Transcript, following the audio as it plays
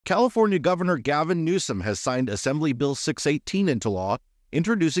California Governor Gavin Newsom has signed Assembly Bill 618 into law,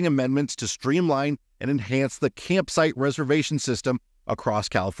 introducing amendments to streamline and enhance the campsite reservation system across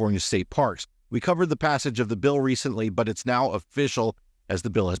California state parks. We covered the passage of the bill recently, but it's now official as the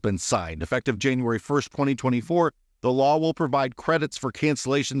bill has been signed. Effective January 1st, 2024, the law will provide credits for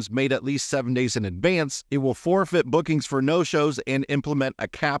cancellations made at least 7 days in advance. It will forfeit bookings for no-shows and implement a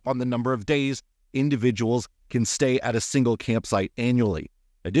cap on the number of days individuals can stay at a single campsite annually.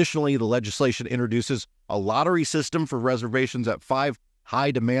 Additionally, the legislation introduces a lottery system for reservations at 5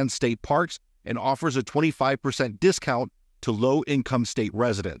 high-demand state parks and offers a 25% discount to low-income state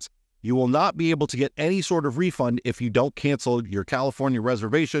residents. You will not be able to get any sort of refund if you don't cancel your California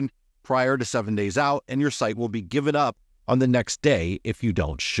reservation prior to 7 days out, and your site will be given up on the next day if you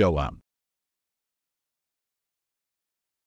don't show up.